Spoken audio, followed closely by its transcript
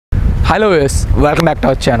Hello yes welcome back to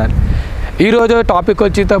our channel. ఈరోజు topic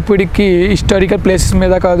వచ్చేటప్పటికి historical places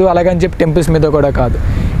మీద కాదు, అలాగని చెప్పి టెంపుల్స్ మీద కూడా కాదు.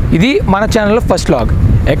 ఇది మన ఛానల్లో ఫస్ట్ వ్లాగ్.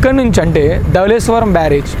 ఎక్కడి నుంచి అంటే ధవళేశ్వరం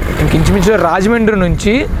బ్యారేజ్, ఇంచుమించు రాజమండ్రి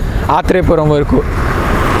నుంచి ఆత్రేయపురం వరకు.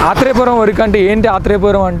 ఆత్రేయపురం వరకు అంటే ఏంటి?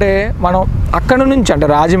 ఆత్రేయపురం అంటే మనం అక్కడ నుంచి అంటే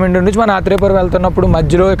రాజమండ్రి నుంచి మనం ఆత్రేయపురం వెళ్తున్నప్పుడు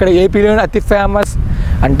మధ్యలో ఇక్కడ ఏపీలో అతి ఫేమస్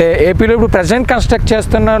అంటే ఏపీలో ఇప్పుడు ప్రజెంట్ కన్స్ట్రక్ట్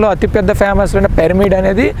చేస్తున్నారు అతిపెద్ద ఫేమస్ పిరమిడ్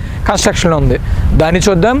అనేది కన్స్ట్రక్షన్లో ఉంది. దాన్ని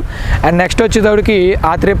చూద్దాం. అండ్ నెక్స్ట్ వచ్చేటప్పటికి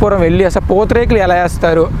ఆత్రేయపురం వెళ్ళి అసలు పూతరేకులు ఎలా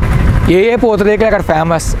వేస్తారు, ఏ పూతరేకులు అక్కడ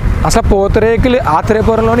ఫేమస్, అసలు పూతరేకులు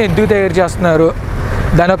ఆత్రేయపురంలోనే ఎందుకు తయారు చేస్తున్నారు,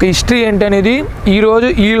 దాని ఒక హిస్టరీ ఏంటి అనేది ఈరోజు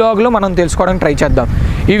ఈ వ్లాగ్లో మనం తెలుసుకోవడానికి ట్రై చేద్దాం.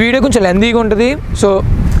 ఈ వీడియో కొంచెం లెందీగా ఉంటుంది, సో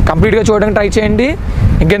కంప్లీట్గా చూడడానికి ట్రై చేయండి.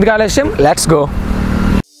 ఇంకెందుకు ఆలస్యం, లెట్స్ గో.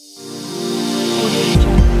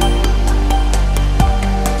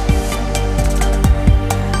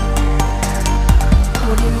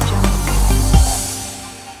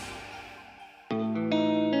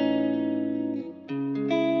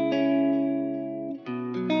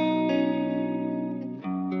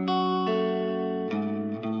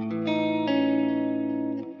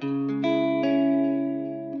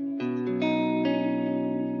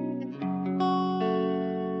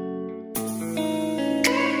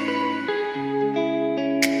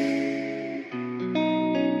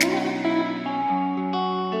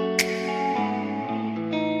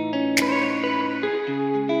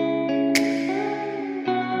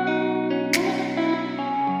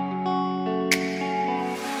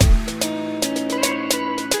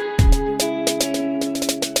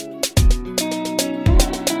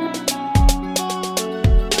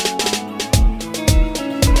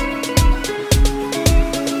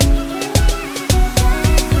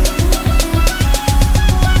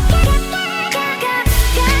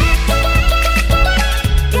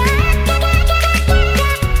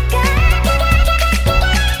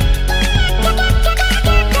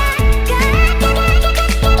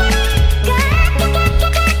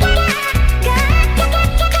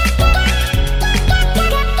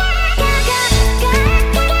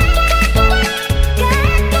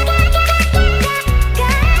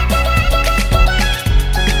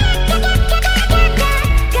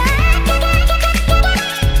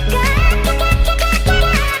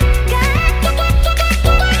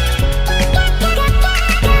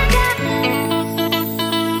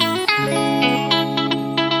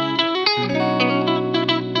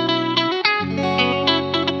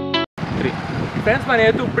 ఫ్రెండ్స్, మన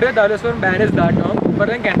అయితే ఇప్పుడే ధవళేశ్వరం బ్యారేజ్ దాటాం.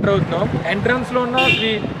 ఇప్పటిదానికి ఎంటర్ అవుతున్నాం. ఎంట్రన్స్లో ఉన్న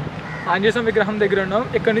శ్రీ ఆంజనేయ స్వామి విగ్రహం దగ్గర ఉన్నాం.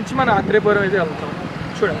 ఇక్కడ నుంచి మన ఆత్రేయపురం అయితే వెళ్తాం.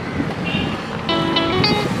 చూడండి.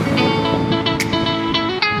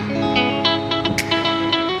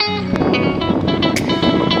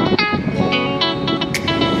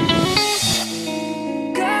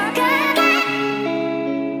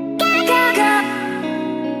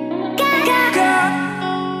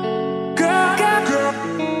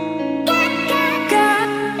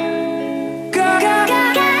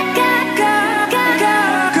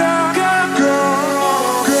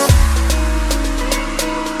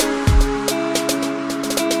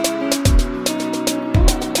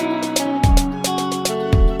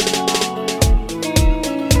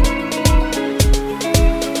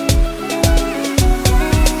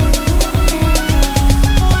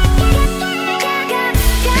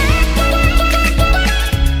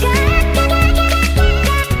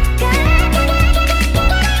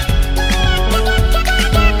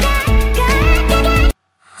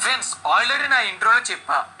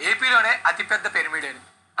 చెప్పా ఏపీలోనే అతిపెద్ద పిరమిడ్ అని.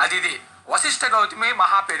 అది ఇది వశిష్ఠ గౌతమి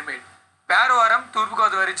మహా పిరమిడ్. పేరవరం,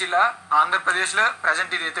 తూర్పుగోదావరి జిల్లా, ఆంధ్రప్రదేశ్లో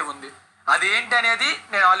ప్రజెంట్ ఇదైతే ఉంది. అది ఏంటి అనేది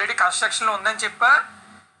నేను ఆల్రెడీ కన్స్ట్రక్షన్లో ఉందని చెప్పా,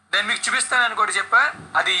 నేను మీకు చూపిస్తానని కూడా చెప్పా.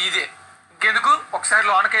 అది ఇదే. ఇంకెందుకు, ఒకసారి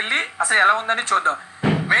లోనకి వెళ్ళి అసలు ఎలా ఉందని చూద్దాం.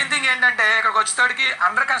 మెయిన్ థింగ్ ఏంటంటే ఇక్కడికి వచ్చేటోడికి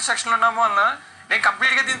అండర్ కన్స్ట్రక్షన్లో ఉన్నాము వల్ల నేను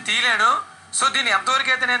కంప్లీట్గా దీన్ని తీయలేను. సో దీన్ని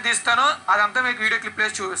ఎంతవరకు అయితే నేను తీస్తానో అదంతా మీకు వీడియో క్లిప్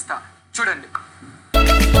వేసి చూపిస్తా. చూడండి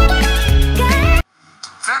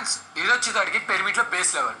ఫ్రెండ్స్, ఇది వచ్చేదానికి పిరమిడ్లో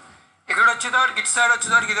బేస్ లెవెల్. ఇక్కడ వచ్చేదానికి ఇటు సైడ్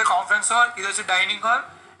వచ్చేదానికి ఇదే కాన్ఫరెన్స్ హాల్, ఇది వచ్చి డైనింగ్ హాల్,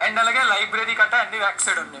 అండ్ అలాగే లైబ్రరీ కట్ట అన్ని బ్యాక్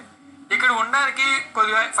సైడ్ ఉన్నాయి. ఇక్కడ ఉండడానికి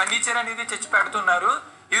కొద్దిగా ఫర్నిచర్ అనేది తెచ్చి పెడుతున్నారు.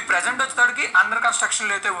 ఇది ప్రజెంట్ వచ్చేదానికి అండర్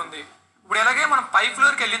కన్స్ట్రక్షన్లో అయితే ఉంది. ఇప్పుడు అలాగే మనం పై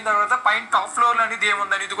ఫ్లోర్కి వెళ్ళిన తర్వాత పైన టాప్ ఫ్లోర్లో అనేది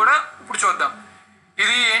ఏముందని ఇది కూడా ఇప్పుడు చూద్దాం.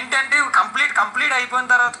 ఇది ఏంటంటే కంప్లీట్ అయిపోయిన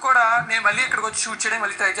తర్వాత కూడా నేను మళ్ళీ ఇక్కడికి వచ్చి షూట్ చేయడానికి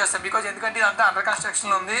మళ్ళీ ట్రై చేస్తాను. బికాజ్ ఎందుకంటే ఇదంతా అండర్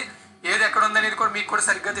కన్స్ట్రక్షన్లో ఉంది. ఏది ఎక్కడ ఉందనేది కూడా మీకు కూడా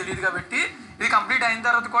సరిగ్గా తెలియదు కాబట్టి ఇది కంప్లీట్ అయిన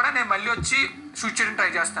తర్వాత కూడా నేను మళ్ళీ వచ్చి షూట్ చేయడానికి ట్రై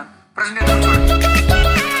చేస్తాను. ప్రజెంట్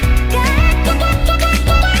చూడండి.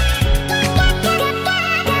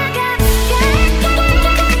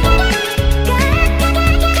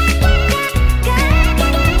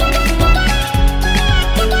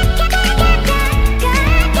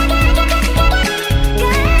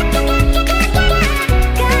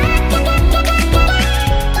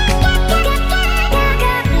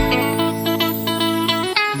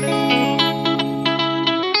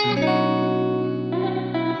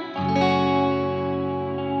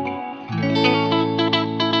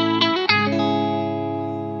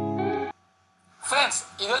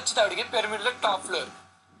 ఫ్రెండ్స్ ఇది వచ్చేటప్పటికి పిరమిడ్లో టాప్ ఫ్లోర్.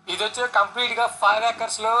 ఇది వచ్చి కంప్లీట్గా 5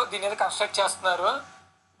 acres దీని మీద కన్స్ట్రక్ట్ చేస్తున్నారు.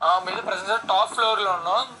 మీద ప్రజెంట్ టాప్ ఫ్లోర్లో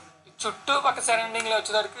ఉన్నాం. చుట్టూ పక్క సరౌండింగ్లో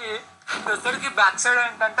వచ్చేసరికి బ్యాక్ సైడ్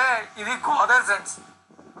ఏంటంటే ఇది గోదావరి ఫ్రెండ్స్.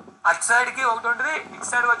 అటు సైడ్కి ఒకటి ఉంటుంది, ఇటు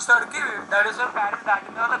సైడ్ వచ్చేసరికి ధవళేశ్వరం ప్యాలెస్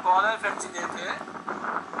దాటిన తర్వాత గోదావరి ఫ్రెండ్స్. ఇది అయితే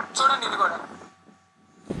చూడండి, ఇది కూడా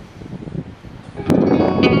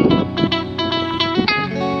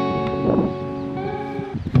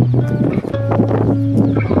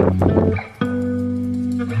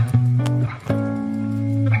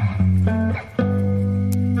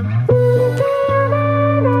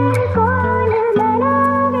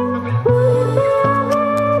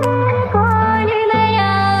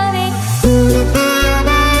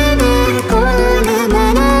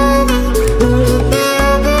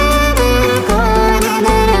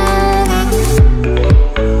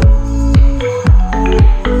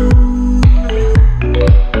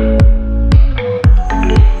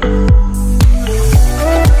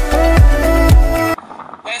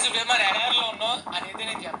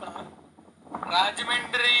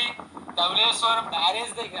రాజమండ్రి ధవళేశ్వరం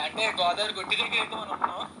బ్యారేజ్ దగ్గర, అంటే గోదావరి గొట్టి దగ్గర అయితే మనం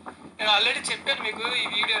ఉన్నాం. నేను ఆల్రెడీ చెప్పాను మీకు ఈ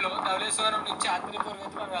వీడియోలో, ధవళేశ్వరం నుంచి అత్రేయపురం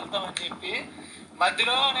అయితే మనం వెళ్తామని చెప్పి.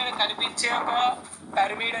 మధ్యలో నేను కనిపించే ఒక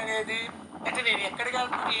పిరమిడ్ అనేది, అంటే నేను ఎక్కడికి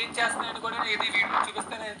వెళ్తున్నాను ఏం చేస్తున్నాను కూడా ఇది వీడియో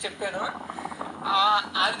చూపిస్తాను నేను చెప్పాను.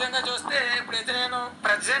 ఆ విధంగా చూస్తే ఇప్పుడైతే నేను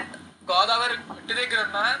ప్రజెంట్ గోదావరి గొట్టి దగ్గర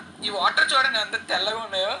ఉన్నా. ఈ వాటర్ చూడండి ఎంత తెల్లగా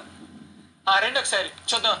ఉన్నాయో. రండి ఒకసారి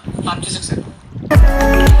చూద్దాం, ఆఫ్ చేసి ఒకసారి.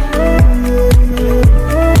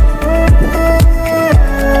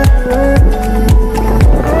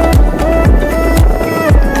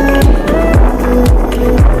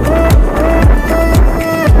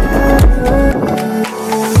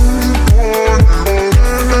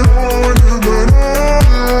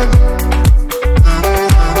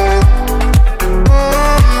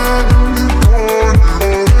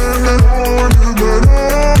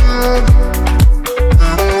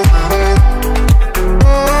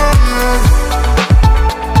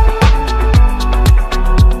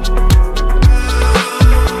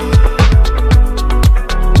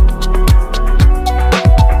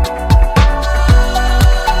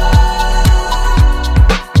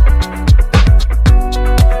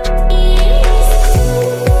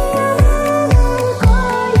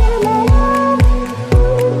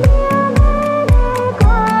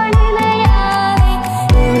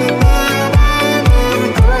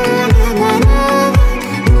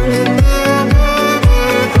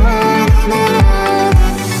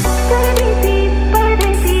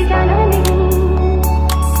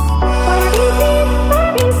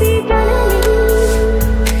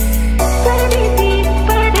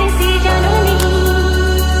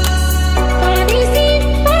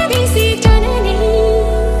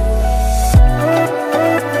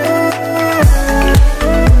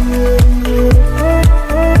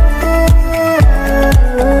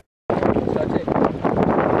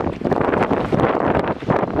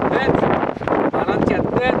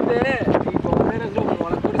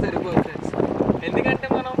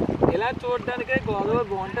 చూడడానికే గోదావరి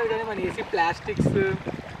బాగుంటుంది, కానీ మన ఏసీ ప్లాస్టిక్స్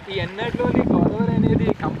ఈ ఎన్నట్లోని గోదావరి అనేది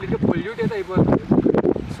కంప్లీట్గా పొల్యూట్ అయితే అయిపోతుంది.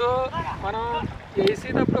 సో మనం ఏసీ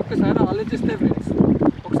తప్పుడు ఒకసారి ఆలోచిస్తే ఫ్రెండ్స్,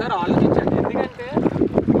 ఒకసారి ఆలోచించండి. ఎందుకంటే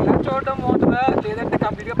ఇలా చూడడం బాగుంటుందా లేదంటే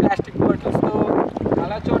కంప్లీట్గా ప్లాస్టిక్ బాటిల్స్తో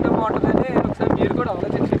అలా చూడడం బాగుంటుందని ఒకసారి మీరు కూడా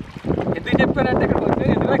ఆలోచించండి. ఎందుకు చెప్పారంటే ఇక్కడికి వస్తే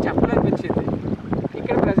ఎందుకు చెప్పాలనిపించింది.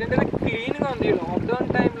 ఇక్కడ ప్రజెంట్ అయితే క్లీన్గా ఉంది.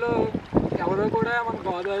 లాక్డౌన్ టైంలో ఎవరో కూడా మన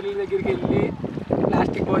గోదావరి దగ్గరికి వెళ్ళి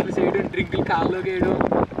ప్లాస్టిక్ బాటిల్స్ వేయడం, డ్రింకులు కాల్లోకి వేయడం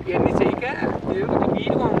ఇవన్నీ చేయక కొంచెం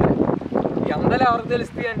నీట్గా ఉంది. ఈ అందాలు ఎవరికి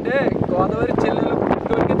తెలుస్తాయి అంటే గోదావరి జిల్లాలో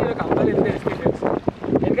పుట్టినవరకు దీనికి అందాలు ఎందుకు తెలుస్తాయి ఫ్రెండ్స్.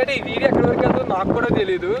 ఎందుకంటే ఈ వీడియో ఎక్కడి వరకు వెళ్తుందో నాకు కూడా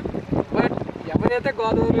తెలియదు. బట్ ఎవరైతే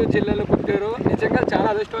గోదావరి జిల్లాలో పుట్టారో నిజంగా చాలా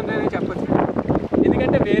అదృష్టవంతమని చెప్పచ్చు.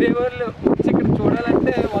 ఎందుకంటే వేరే వాళ్ళు వచ్చి ఇక్కడ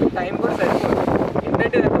చూడాలంటే వాళ్ళ టైం కూడా సరిపోదు.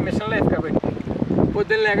 ఎందుకంటే ఇదంతా మిషన్ లైఫ్ కాబట్టి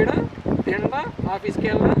పొద్దున్న లేగడం, తినడం, ఆఫీస్కి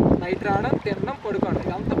వెళ్ళడం, నైట్ రావడం, తినడం, పడుకోవడం,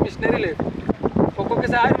 ఇదంతా మిషనరీ లేదు.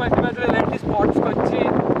 ఒక్కొక్కసారి మధ్య మధ్యలో ఇలాంటి స్పాట్స్కి వచ్చి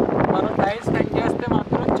మనం టైం స్పెండ్ చేస్తే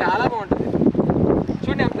మాత్రం చాలా బాగుంటుంది.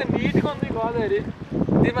 చూడండి ఎంత నీట్గా ఉంది గోదావరి.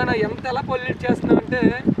 ఇది మనం ఎంత ఎలా పొల్యూట్ చేస్తున్నామంటే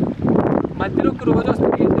మధ్యలో ఒక రోజు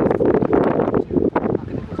వస్తుంది.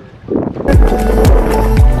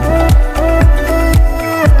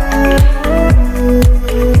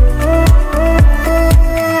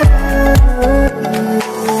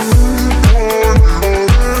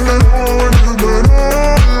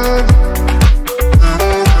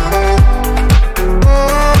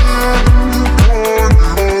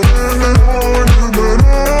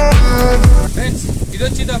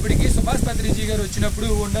 వచ్చేటప్పటికి సుభాష్ పత్రిజీ గారు వచ్చినప్పుడు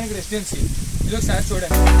ఉండడానికి రెసిడెన్సీ. ఇది ఒకసారి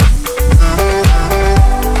చూడండి.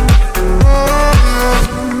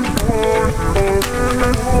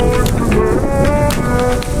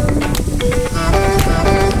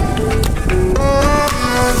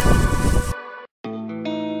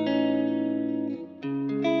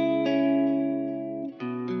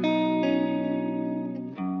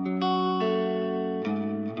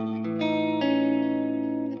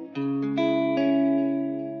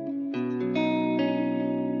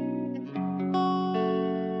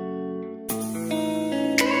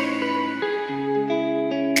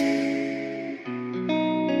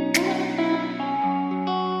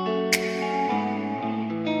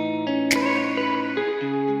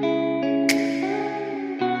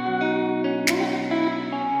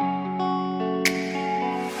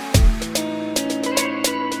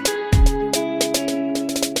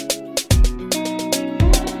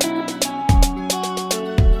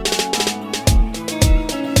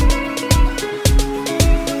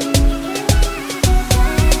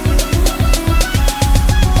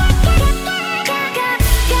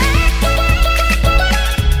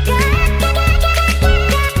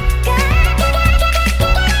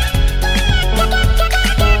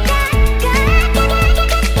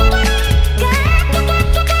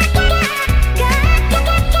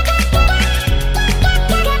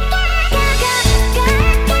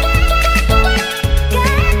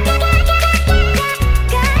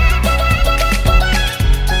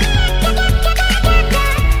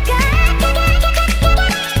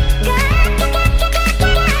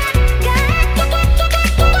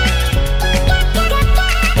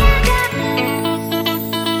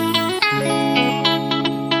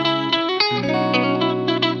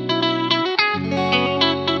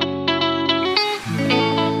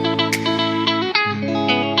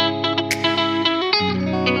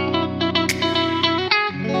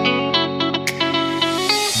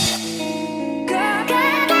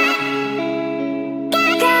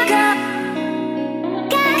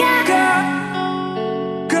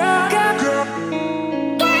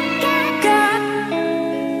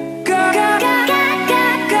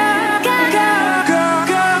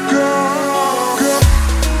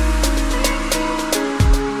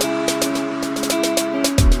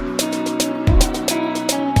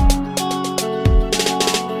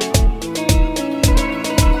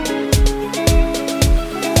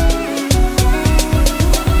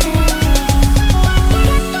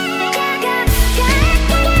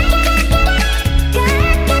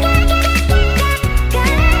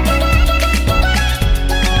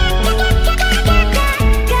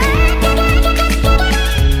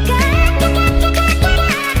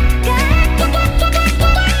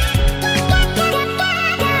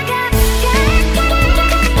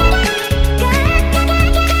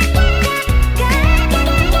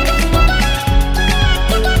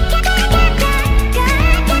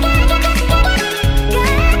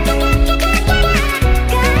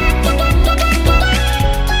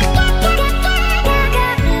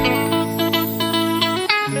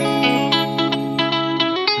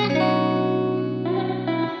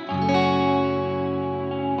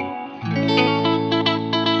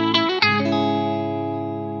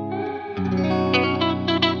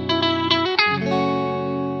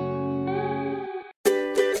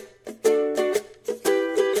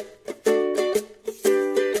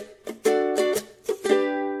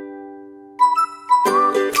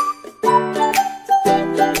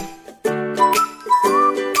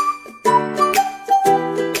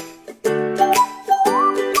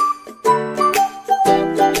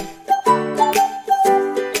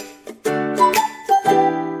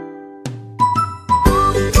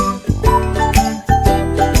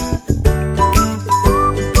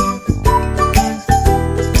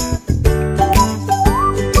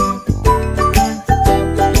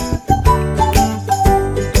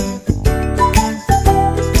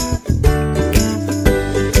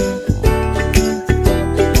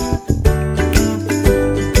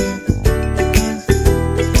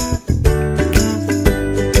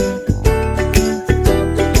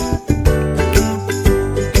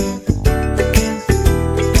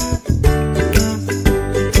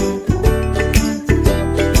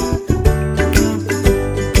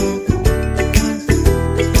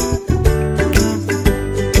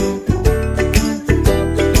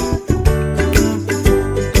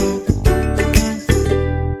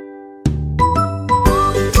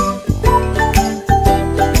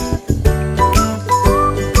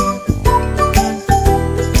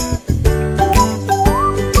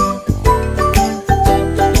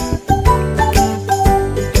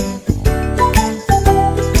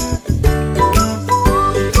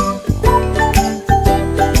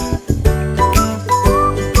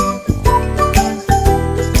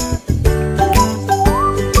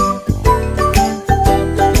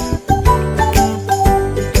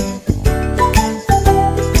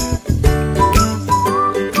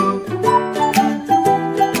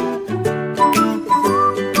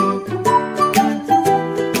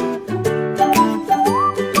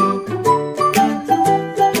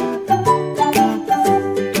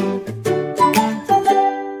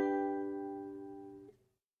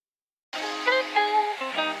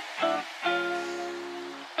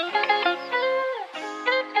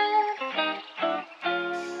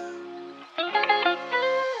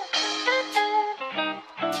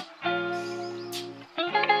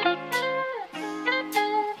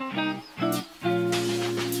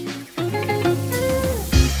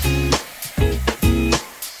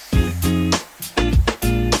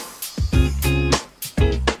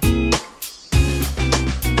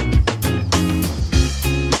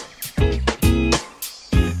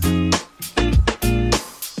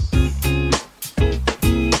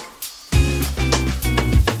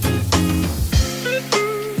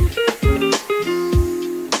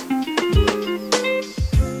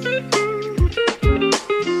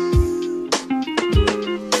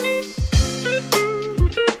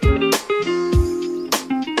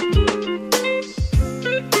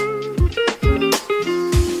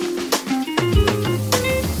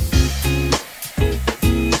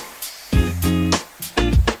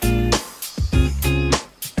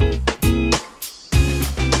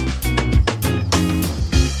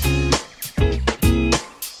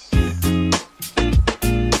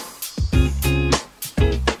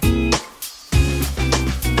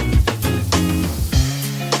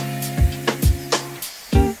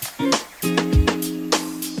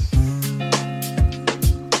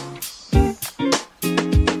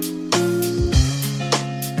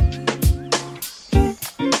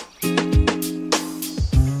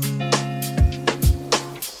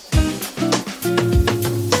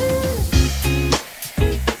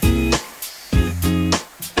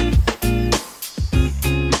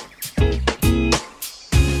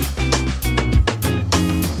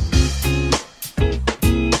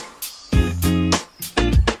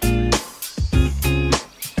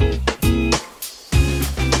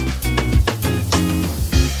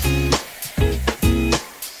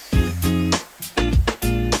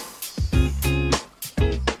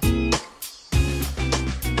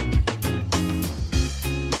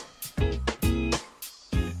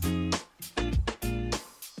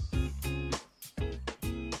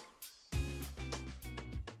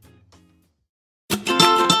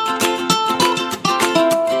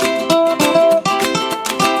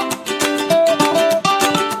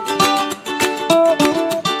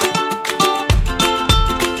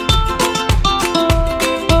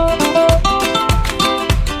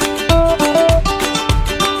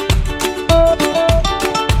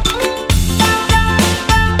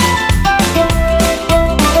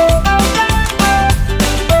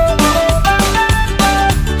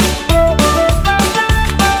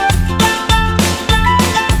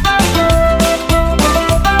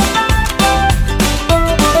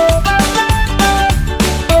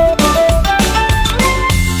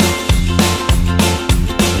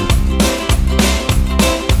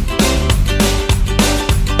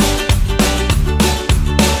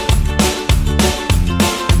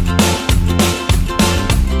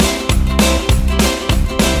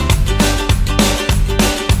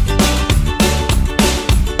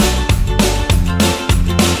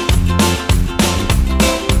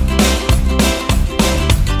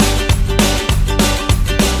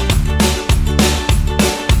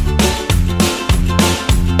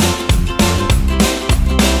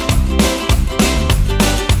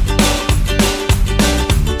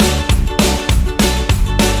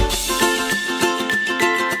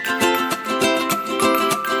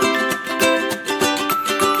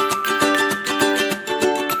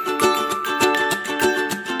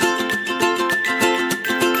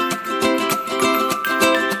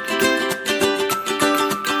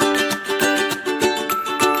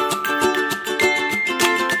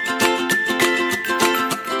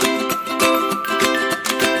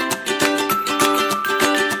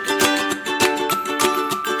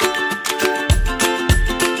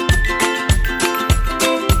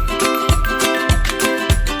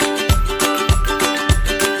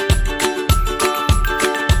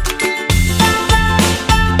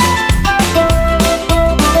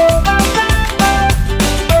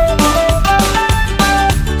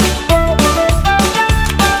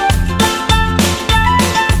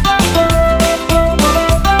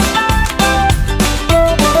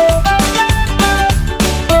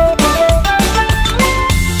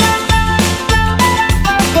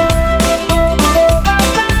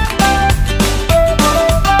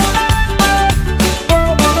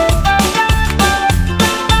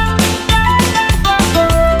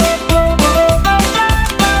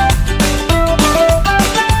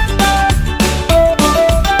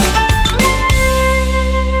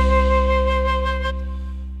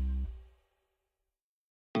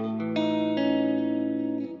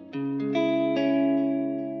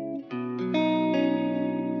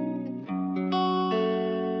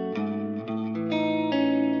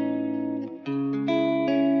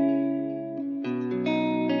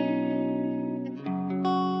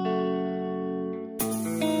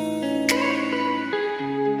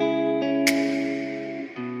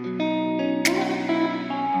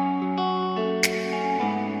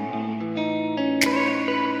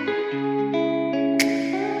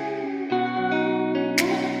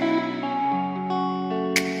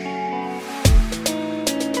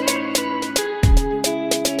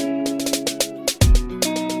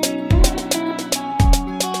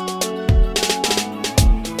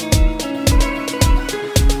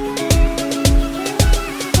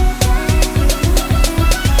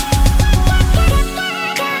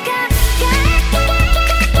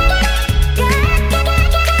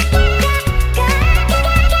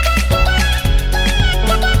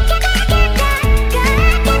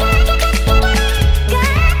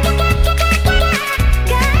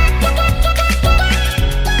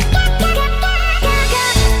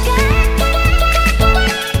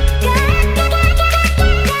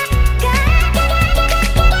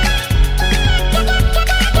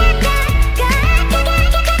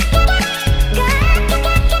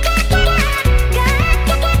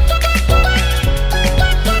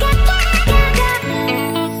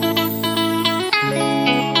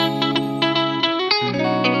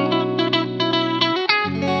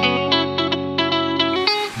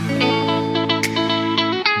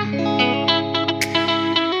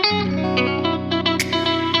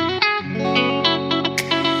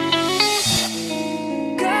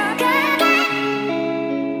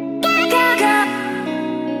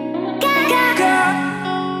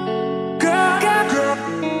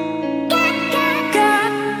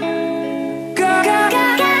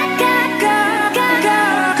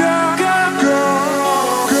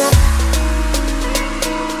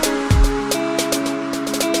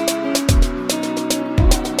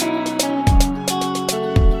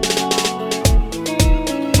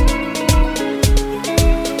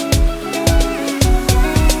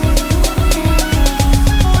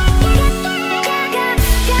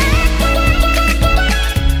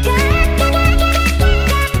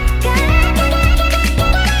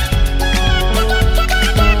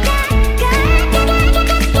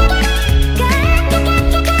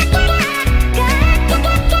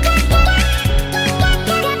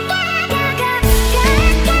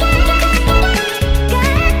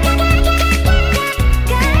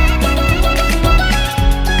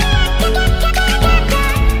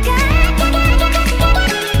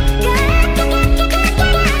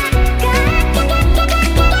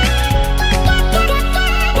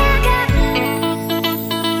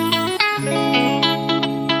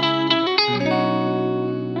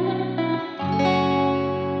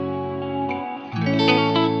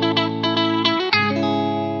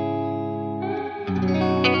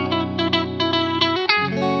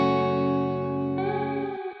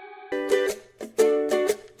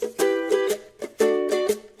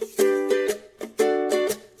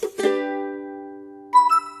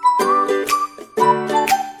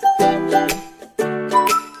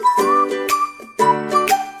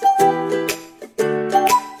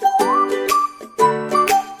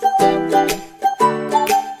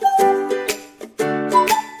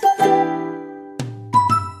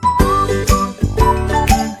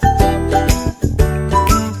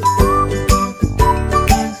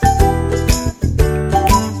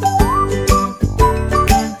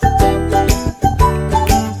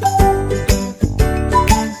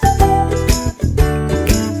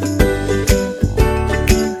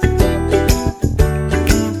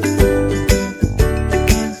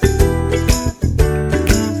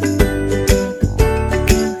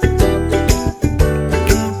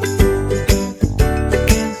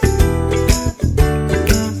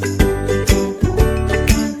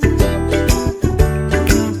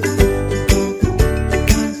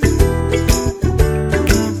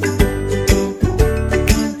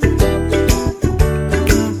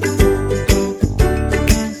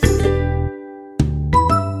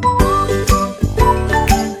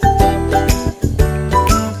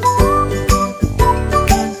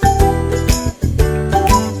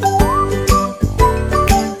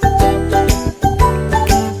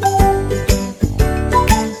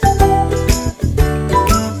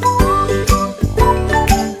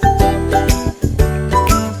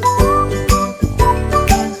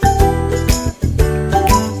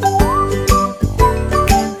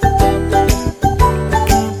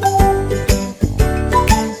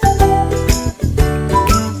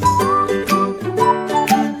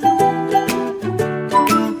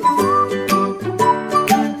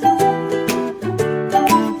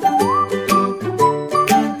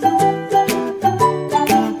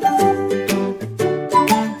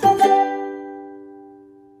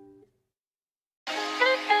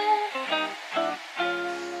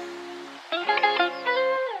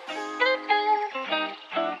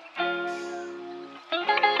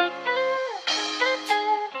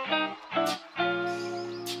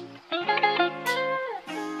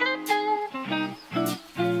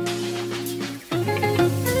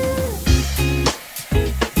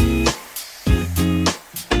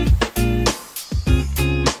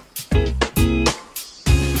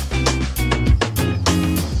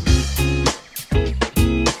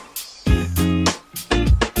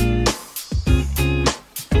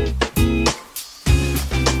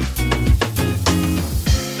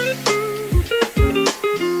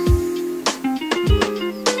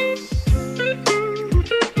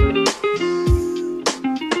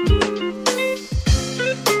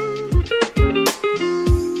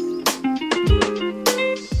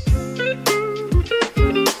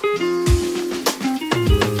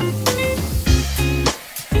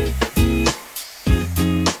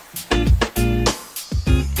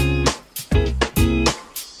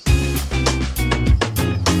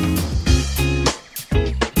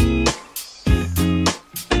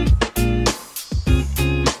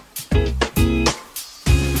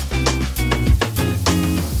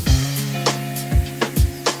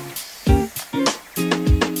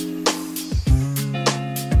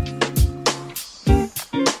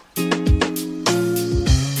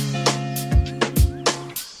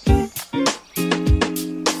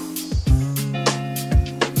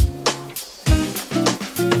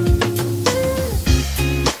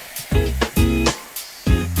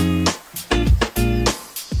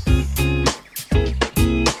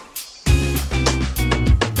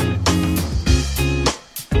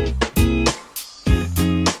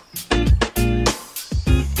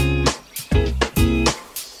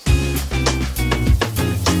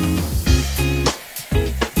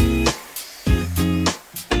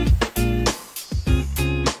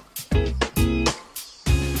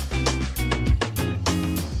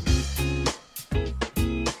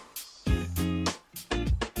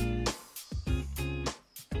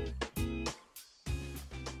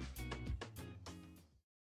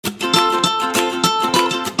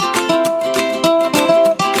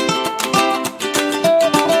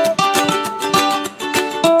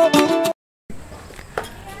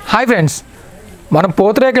 హాయ్ ఫ్రెండ్స్, మనం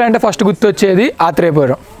పూతరేకులు అంటే ఫస్ట్ గుర్తొచ్చేది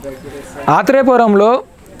ఆత్రేయపురం. ఆత్రేయపురంలో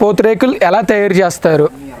పూతరేకులు ఎలా తయారు చేస్తారు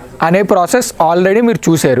అనే ప్రాసెస్ ఆల్రెడీ మీరు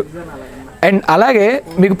చూశారు. అండ్ అలాగే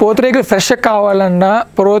మీకు పూతరేకులు ఫ్రెష్గా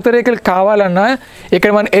కావాలన్నా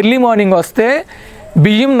ఇక్కడ మనం ఎర్లీ మార్నింగ్ వస్తే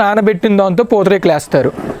బియ్యం నానబెట్టిన దాంతో పూతరేకులు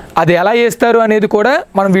వేస్తారు. అది ఎలా వేస్తారు అనేది కూడా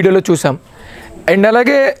మనం వీడియోలో చూసాం. అండ్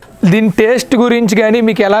అలాగే దీని టేస్ట్ గురించి కానీ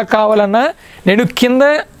మీకు ఎలా కావాలన్నా నేను కింద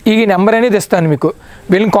ఈ నెంబర్ అనేది ఇస్తాను, మీకు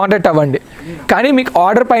వీళ్ళని కాంటాక్ట్ అవ్వండి. కానీ మీకు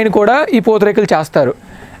ఆర్డర్ పైన కూడా ఈ పూతరేకులు చేస్తారు.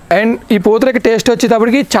 అండ్ ఈ పూతరేక టేస్ట్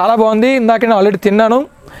వచ్చేటప్పటికి చాలా బాగుంది. ఇందాక నేను ఆల్రెడీ తిన్నాను.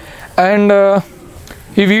 అండ్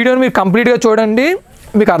ఈ వీడియోని మీరు కంప్లీట్గా చూడండి,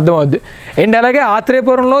 మీకు అర్థమవుద్ది. అండ్ అలాగే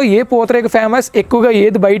ఆత్రేయపురంలో ఏ పూతరేక ఫేమస్, ఎక్కువగా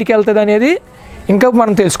ఏది బయటికి వెళ్తుంది అనేది ఇంకా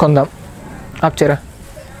మనం తెలుసుకుందాం. ఆప్చరా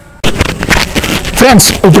ఫ్రెండ్స్,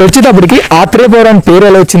 ఇప్పుడు వచ్చేటప్పటికి ఆత్రేయపురం పేరు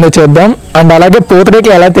ఎలా వచ్చిందో చూద్దాం. అండ్ అలాగే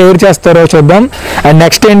పూతరేకులు ఎలా తయారు చేస్తారో చూద్దాం. అండ్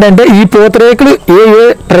నెక్స్ట్ ఏంటంటే ఈ పూతరేకులు ఏ ఏ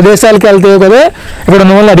ప్రదేశాలకు వెళ్తాయో కదా ఇక్కడ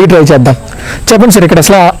నూనెలు అడిగి ట్రై చేద్దాం. చెప్పండి సార్, ఇక్కడ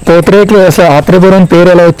అసలు పూతరేకులు అసలు ఆత్రేయపురం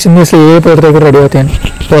పేరు ఎలా వచ్చింది, అసలు ఏ పూతరేకులు రెడీ అవుతాయండి?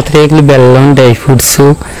 పూతరేకులు బెల్లం, డ్రై ఫ్రూట్స్,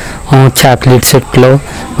 చాక్లెట్ సెట్లు,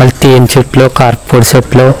 మళ్ళీ తేనె చెట్లు, కార్పొడి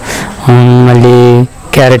సెట్లు, మళ్ళీ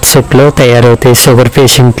క్యారెట్ సెట్లో తయారవుతాయి. షుగర్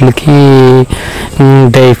పేషెంట్లకి,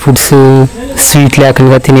 డ్రై ఫ్రూట్స్ స్వీట్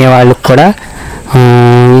లేకుండా తినే వాళ్ళకి కూడా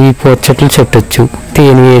ఈ పూత చెట్లు చుట్టచ్చు.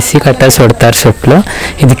 తేనె వేసి కట్టా చుడతారు చెట్లు.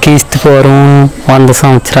 ఇది క్రీస్తు పూర్వం 100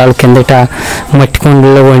 సంవత్సరాల కిందట మట్టి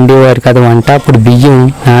కుండలో వండేవారు కదా వంట. అప్పుడు బియ్యం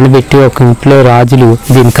నానబెట్టి ఒక ఇంట్లో రాజులు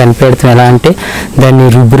దీన్ని కనిపెడతాం. ఎలా అంటే దాన్ని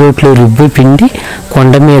రుబ్బి పిండి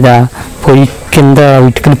కొండ మీద పొయ్యి కింద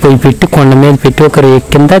ఇటుకలు పొయ్యి పెట్టి కొండ మీద పెట్టి ఒక రేకు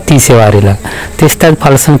కింద తీసేవారు. ఇలా తీస్తే అది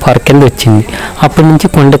పలసన పొర కింద వచ్చింది. అప్పటి నుంచి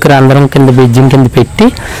కొండకు రంధ్రం కింద బెజ్జం కింద పెట్టి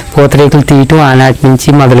పూతరేకులు తీయటం ఆనాటి నుంచి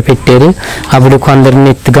మొదలు పెట్టారు. అప్పుడు కొందరు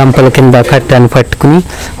నెత్తి గంపల కింద కట్టని పట్టుకుని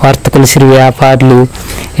వర్తకులు, సిరి వ్యాపారులు,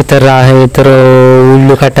 ఇతర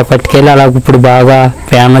ఊళ్ళు కట్ట పట్టుకెళ్ళి అలా ఇప్పుడు బాగా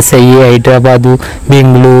ఫేమస్ అయ్యి హైదరాబాదు,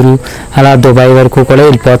 బెంగళూరు, అలా దుబాయ్ వరకు కూడా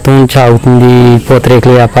వెళ్ళిపోతూ సాగుతుంది.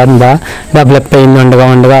 పూతరేకుల వ్యాపారం బాగా డెవలప్ అయింది.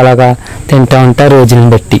 ఉండగా అలాగా తింటూ ఉంటారు రోజులను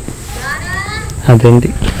బట్టి. అదండి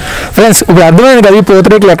ఫ్రెండ్స్, ఇప్పుడు అర్థమైంది కదా ఈ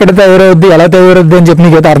పూతరేకులు ఎక్కడ తయారవుద్ది, ఎలా తయారవుద్ది అని చెప్పి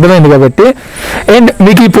మీకు అయితే అర్థమైంది కాబట్టి. అండ్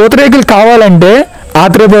మీకు ఈ పూతరేకులు కావాలంటే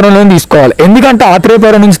ఆత్రేయపురంలో తీసుకోవాలి. ఎందుకంటే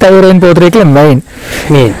ఆత్రేయపురం నుంచి తయారైన పూతరేకులు మెయిన్.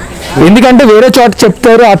 ఎందుకంటే వేరే చోట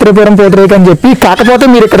చెప్తారు ఆత్రేయపురం పూతరేకు అని చెప్పి, కాకపోతే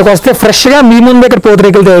మీరు ఇక్కడికి వస్తే ఫ్రెష్గా మీ ముందే ఇక్కడ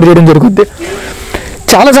పూతరేకులు తయారు చేయడం జరుగుద్ది.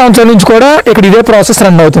 చాలా సంవత్సరాల నుంచి కూడా ఇక్కడ ఇదే ప్రాసెస్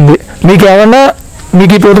రన్ అవుతుంది.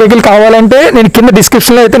 మీకు ఈ పూతరేకులు కావాలంటే నేను కింద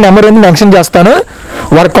డిస్క్రిప్షన్లో అయితే నెంబర్ ఏంది మెన్షన్ చేస్తాను,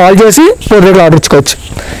 వారికి కాల్ చేసి పూతరేకులు ఆర్డర్ ఇచ్చుకోవచ్చు.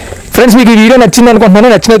 ఫ్రెండ్స్, మీకు ఈ వీడియో నచ్చింది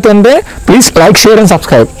అనుకుంటున్నాను. నచ్చినట్టు please like, share and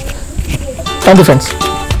subscribe. Thank you friends.